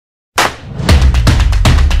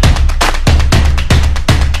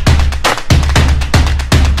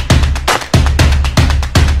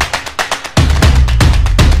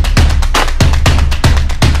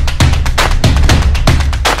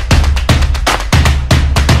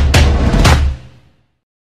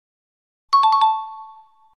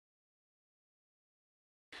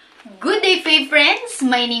Good day, faith friends!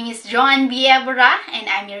 My name is Joan Biebra and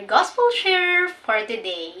I'm your Gospel sharer for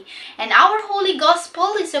today. And our Holy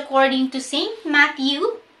Gospel is according to St.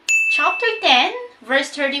 Matthew chapter 10,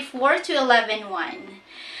 verse 34 to 11:1.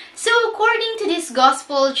 So according to this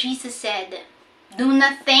Gospel, Jesus said, "Do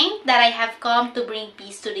not think that I have come to bring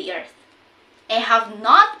peace to the earth. I have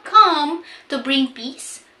not come to bring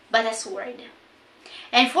peace, but a sword.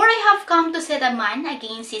 And for I have come to set a man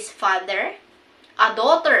against his father, a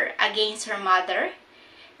daughter against her mother,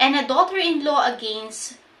 and a daughter-in-law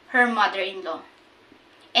against her mother-in-law."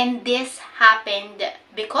 And this happened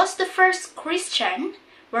because the first Christian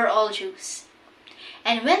were all Jews.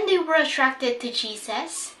 And when they were attracted to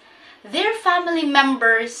Jesus, their family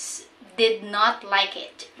members did not like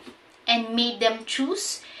it and made them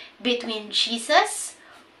choose between Jesus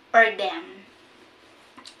or them.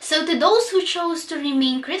 So to those who chose to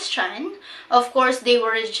remain Christian, of course, they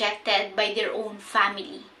were rejected by their own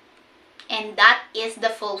family. And that is the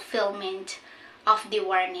fulfillment of the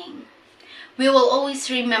warning. We will always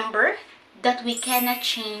remember that we cannot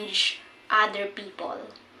change other people.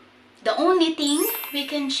 The only thing we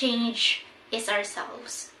can change is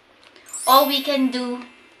ourselves. All we can do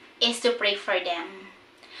is to pray for them.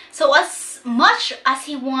 So as much as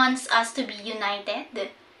He wants us to be united,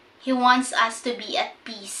 He wants us to be at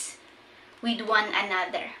peace with one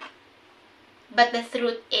another. But the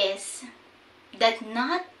truth is that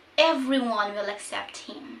not everyone will accept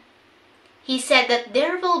Him. He said that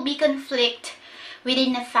there will be conflict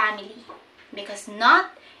within a family because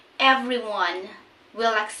not everyone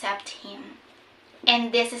will accept Him.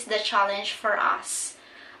 And this is the challenge for us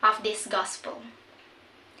of this gospel.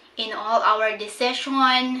 In all our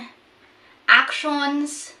decisions,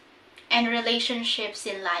 actions, and relationships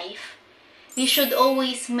in life, we should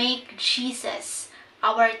always make Jesus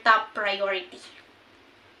our top priority.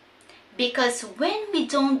 Because when we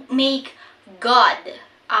don't make God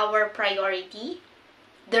our priority,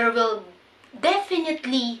 there will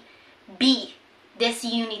definitely be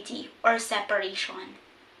disunity or separation.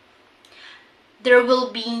 There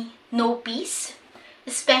will be no peace,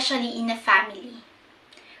 especially in a family.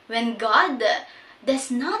 When God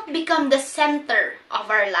does not become the center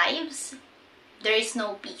of our lives, there is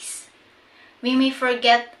no peace. We may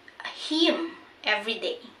forget Him every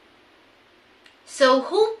day. So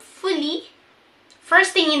hopefully,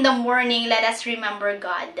 first thing in the morning, let us remember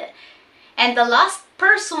God. And the last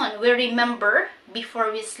person we remember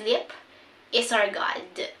before we sleep is our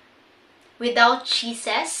God. Without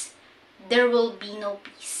Jesus, there will be no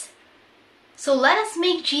peace. So let us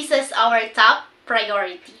make Jesus our top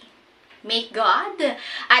priority. Make God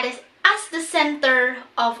as the center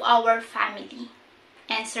of our family.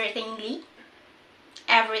 And certainly,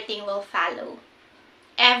 everything will follow.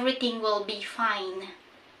 Everything will be fine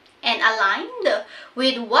and aligned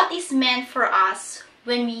with what is meant for us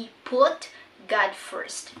when we put God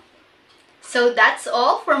first. So that's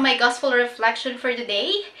all for my gospel reflection for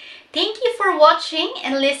today. Thank you for watching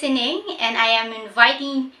and listening, and I am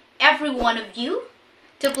inviting every one of you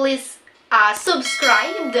to please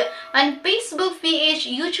subscribe on Faithbook PH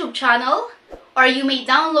YouTube channel, or you may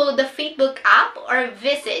download the Faithbook app or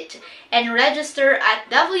visit and register at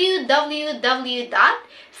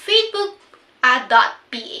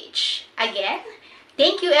www.faithbook.ph. Again,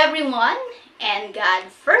 thank you everyone, and God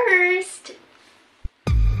first!